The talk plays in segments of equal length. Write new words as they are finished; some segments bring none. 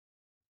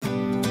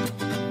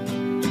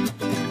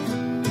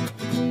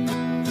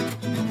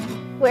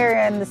we're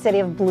in the city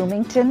of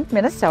Bloomington,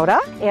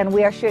 Minnesota, and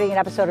we are shooting an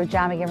episode of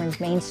John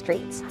McGivern's Main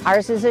Streets.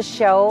 Ours is a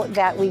show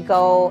that we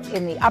go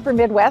in the upper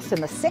Midwest,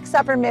 in the 6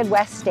 upper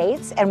Midwest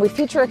states, and we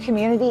feature a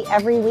community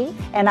every week.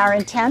 And our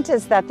intent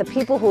is that the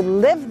people who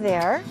live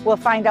there will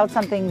find out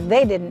something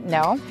they didn't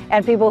know,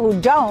 and people who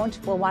don't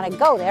will want to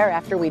go there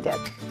after we did.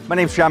 My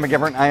name's John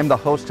McGivern. I am the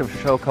host of a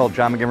show called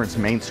John McGivern's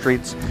Main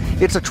Streets.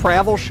 It's a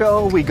travel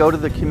show. We go to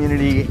the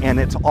community and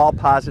it's all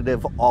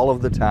positive all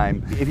of the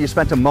time. If you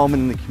spent a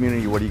moment in the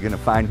community, what are you going to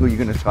find? Who are you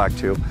going to talk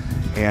to?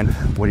 And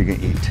what are you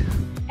going to eat?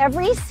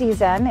 Every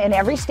season, in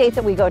every state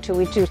that we go to,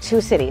 we do 2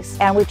 cities.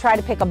 And we try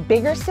to pick a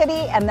bigger city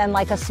and then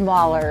like a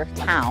smaller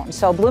town.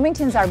 So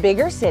Bloomington's our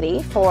bigger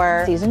city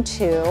for season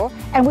 2.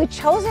 And we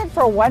chose it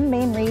for one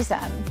main reason.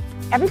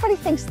 Everybody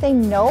thinks they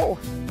know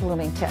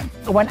Bloomington.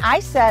 When I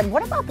said,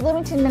 what about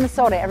Bloomington,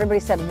 Minnesota? Everybody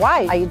said,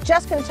 why? Are you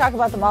just going to talk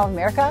about the Mall of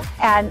America?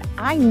 And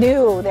I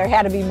knew there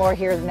had to be more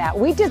here than that.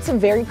 We did some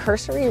very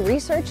cursory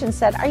research and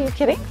said, are you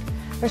kidding?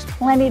 There's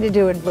plenty to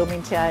do in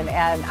Bloomington.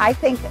 And I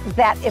think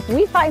that if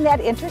we find that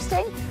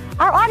interesting,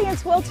 our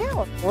audience will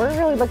too. We're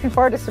really looking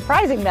forward to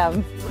surprising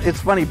them.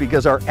 It's funny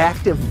because our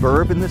active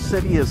verb in the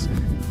city is,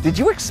 did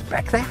you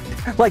expect that?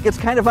 Like, it's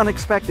kind of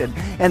unexpected.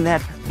 And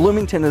that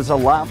Bloomington is a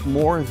lot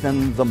more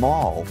than the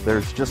mall.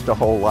 There's just a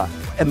whole lot.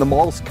 And the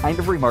mall's kind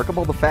of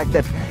remarkable. The fact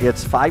that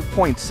it's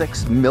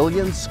 5.6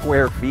 million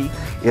square feet.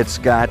 It's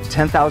got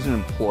 10,000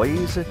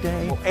 employees a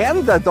day.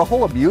 And the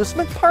whole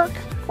amusement park.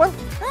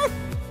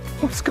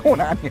 What's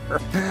going on here?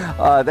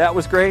 That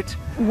was great.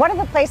 One of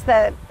the places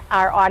that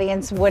our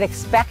audience would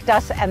expect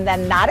us and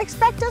then not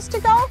expect us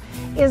to go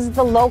is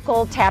the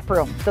local tap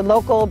room, the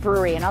local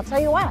brewery. And I'll tell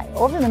you why.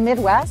 Over in the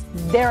Midwest,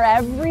 they're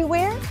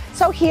everywhere.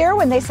 So here,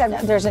 when they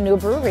said there's a new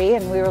brewery,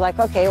 and we were like,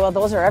 okay, well,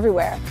 those are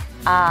everywhere.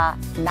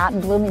 Not in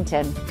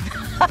Bloomington.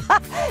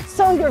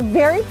 So your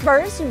very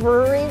first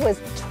brewery was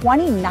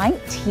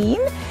 2019?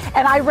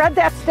 And I read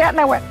that stat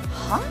and I went,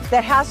 huh?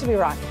 That has to be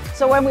wrong.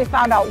 So when we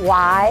found out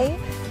why,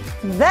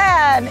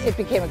 then it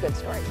became a good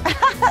story.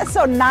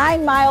 So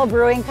 9 Mile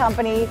Brewing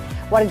Company,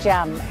 what a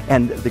gem.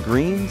 And the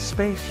green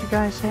space you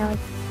guys have,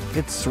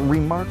 it's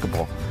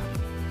remarkable.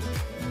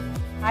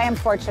 I am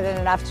fortunate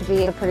enough to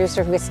be a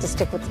producer who gets to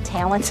stick with the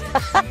talent.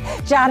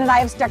 John and I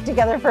have stuck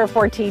together for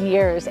 14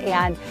 years,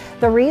 and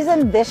the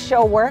reason this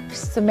show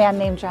works is a man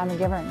named John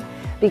McGivern.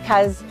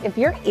 Because if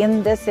you're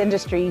in this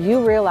industry,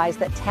 you realize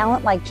that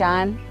talent like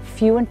John,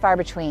 few and far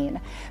between,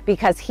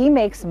 because he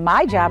makes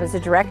my job as a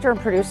director and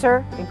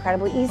producer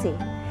incredibly easy.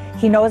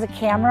 He knows a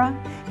camera,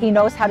 he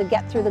knows how to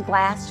get through the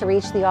glass to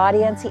reach the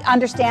audience, he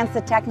understands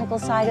the technical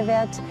side of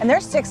it. And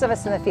there's 6 of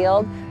us in the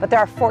field, but there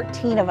are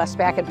 14 of us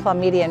back at Plum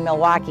Media in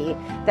Milwaukee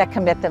that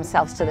commit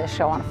themselves to this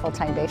show on a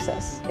full-time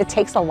basis. It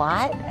takes a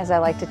lot, as I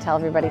like to tell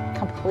everybody,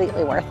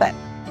 completely worth it.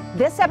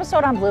 This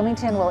episode on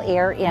Bloomington will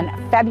air in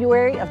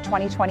February of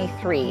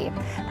 2023.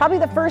 Probably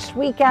the first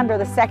weekend or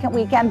the second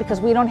weekend, because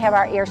we don't have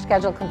our air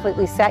schedule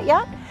completely set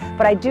yet.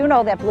 But I do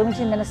know that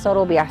Bloomington, Minnesota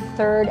will be our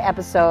 3rd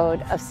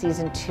episode of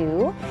season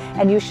 2.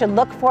 And you should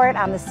look for it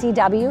on the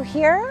CW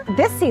here.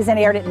 This season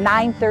aired at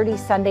 9:30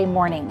 Sunday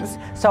mornings.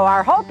 So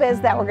our hope is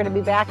that we're going to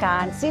be back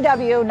on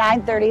CW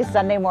 9:30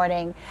 Sunday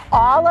morning.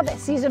 All of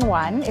season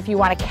 1, if you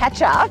want to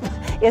catch up,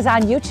 is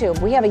on YouTube.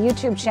 We have a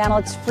YouTube channel.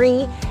 It's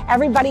free.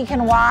 Everybody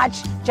can watch.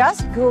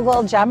 Just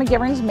Google John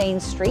McGivern's Main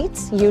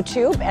Streets,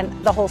 YouTube, and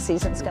the whole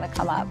season's going to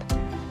come up.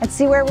 And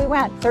see where we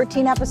went.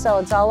 13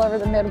 episodes all over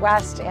the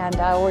Midwest, and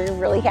we're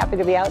really happy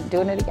to be out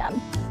doing it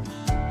again.